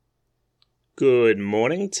Good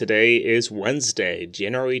morning. Today is Wednesday,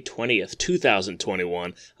 January 20th,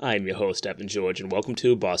 2021. I'm your host, Evan George, and welcome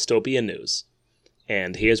to Bostopia News.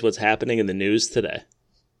 And here's what's happening in the news today.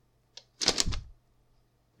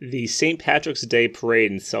 The St. Patrick's Day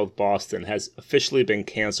Parade in South Boston has officially been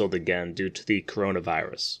canceled again due to the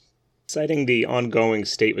coronavirus. Citing the ongoing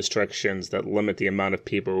state restrictions that limit the amount of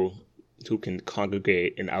people who can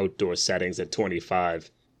congregate in outdoor settings at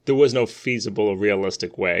 25, there was no feasible or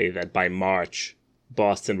realistic way that by March,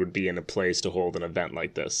 Boston would be in a place to hold an event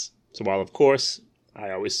like this. So while, of course, I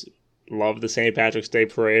always love the St. Patrick's Day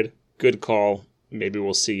Parade, good call. Maybe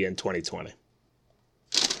we'll see you in 2020.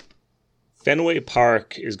 Fenway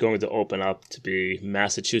Park is going to open up to be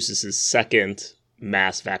Massachusetts' second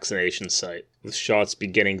mass vaccination site, with shots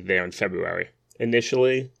beginning there in February.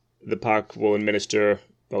 Initially, the park will administer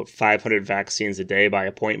about 500 vaccines a day by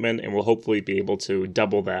appointment, and will hopefully be able to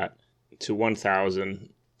double that to 1,000,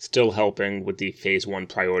 still helping with the Phase 1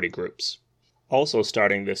 priority groups. Also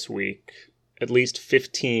starting this week, at least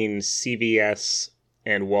 15 CVS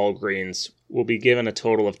and Walgreens will be given a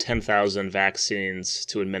total of 10,000 vaccines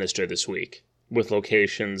to administer this week, with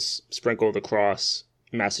locations sprinkled across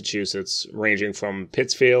Massachusetts, ranging from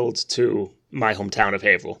Pittsfield to my hometown of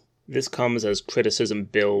Haverhill. This comes as criticism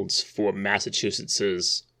builds for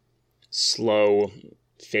Massachusetts' slow,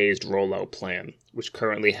 phased rollout plan, which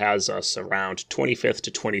currently has us around 25th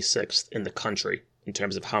to 26th in the country in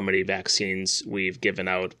terms of how many vaccines we've given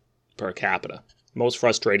out per capita. Most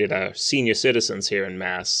frustrated are senior citizens here in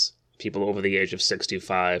Mass, people over the age of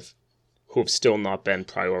 65, who have still not been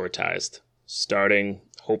prioritized. Starting,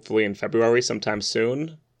 hopefully in February sometime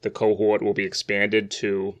soon, the cohort will be expanded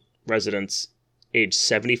to residents age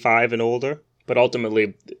 75 and older, but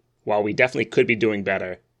ultimately, while we definitely could be doing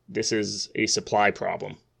better, this is a supply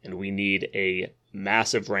problem, and we need a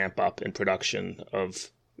massive ramp up in production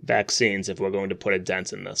of vaccines if we're going to put a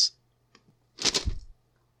dent in this.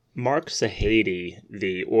 Mark Sahady,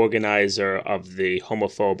 the organizer of the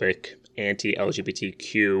homophobic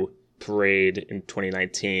anti-LGBTQ parade in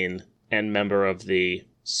 2019, and member of the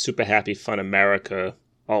Super Happy Fun America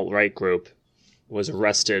alt-right group, was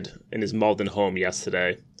arrested in his Malden home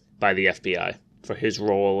yesterday by the FBI for his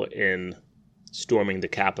role in storming the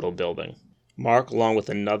Capitol building. Mark, along with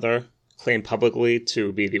another, claimed publicly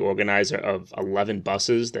to be the organizer of 11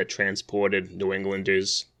 buses that transported New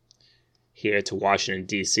Englanders here to Washington,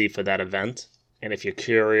 D.C. for that event. And if you're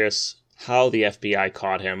curious how the FBI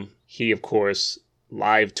caught him, he, of course,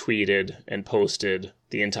 live tweeted and posted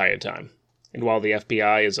the entire time. And while the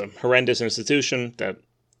FBI is a horrendous institution that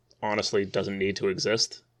honestly doesn't need to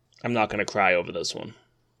exist, I'm not going to cry over this one.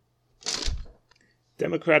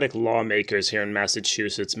 Democratic lawmakers here in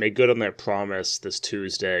Massachusetts made good on their promise this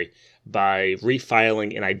Tuesday by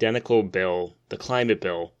refiling an identical bill, the climate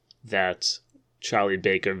bill, that Charlie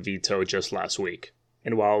Baker vetoed just last week.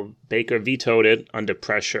 And while Baker vetoed it under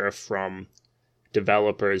pressure from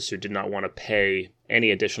developers who did not want to pay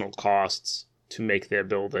any additional costs to make their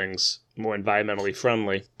buildings more environmentally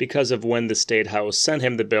friendly, because of when the State House sent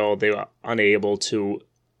him the bill, they were unable to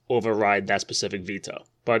override that specific veto.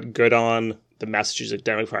 But good on the Massachusetts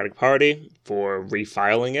Democratic Party for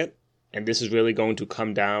refiling it, and this is really going to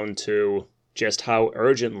come down to just how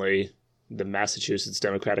urgently the Massachusetts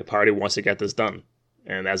Democratic Party wants to get this done.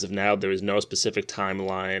 And as of now, there is no specific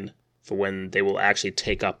timeline for when they will actually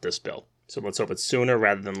take up this bill. So let's hope it's sooner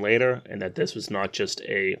rather than later, and that this was not just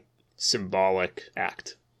a symbolic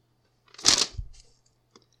act.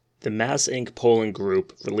 The Mass Inc. polling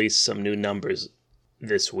group released some new numbers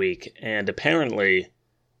this week, and apparently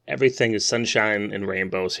everything is sunshine and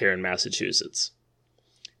rainbows here in Massachusetts.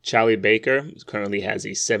 Charlie Baker currently has a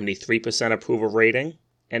 73% approval rating,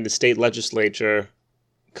 and the state legislature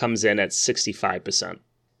comes in at 65%.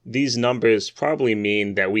 These numbers probably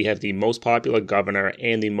mean that we have the most popular governor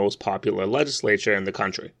and the most popular legislature in the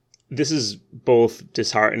country. This is both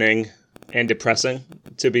disheartening and depressing,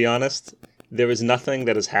 to be honest. There is nothing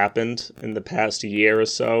that has happened in the past year or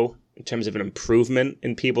so in terms of an improvement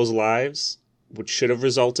in people's lives, which should have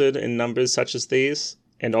resulted in numbers such as these.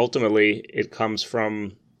 And ultimately, it comes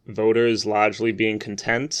from voters largely being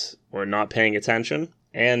content or not paying attention,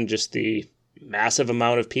 and just the massive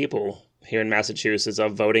amount of people here in Massachusetts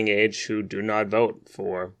of voting age who do not vote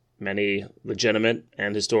for many legitimate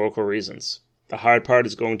and historical reasons. The hard part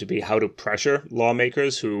is going to be how to pressure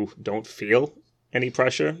lawmakers who don't feel any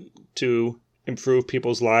pressure to improve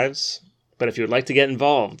people's lives. But if you would like to get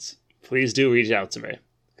involved, please do reach out to me,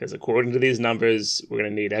 because according to these numbers, we're going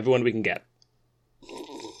to need everyone we can get.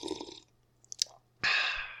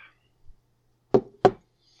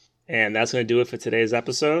 And that's going to do it for today's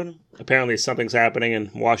episode. Apparently something's happening in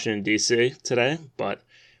Washington, D.C. today, but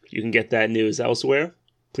you can get that news elsewhere.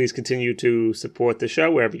 Please continue to support the show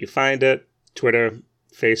wherever you find it. Twitter,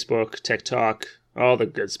 Facebook, TikTok, all the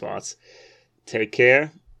good spots. Take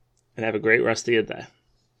care, and have a great rest of your day.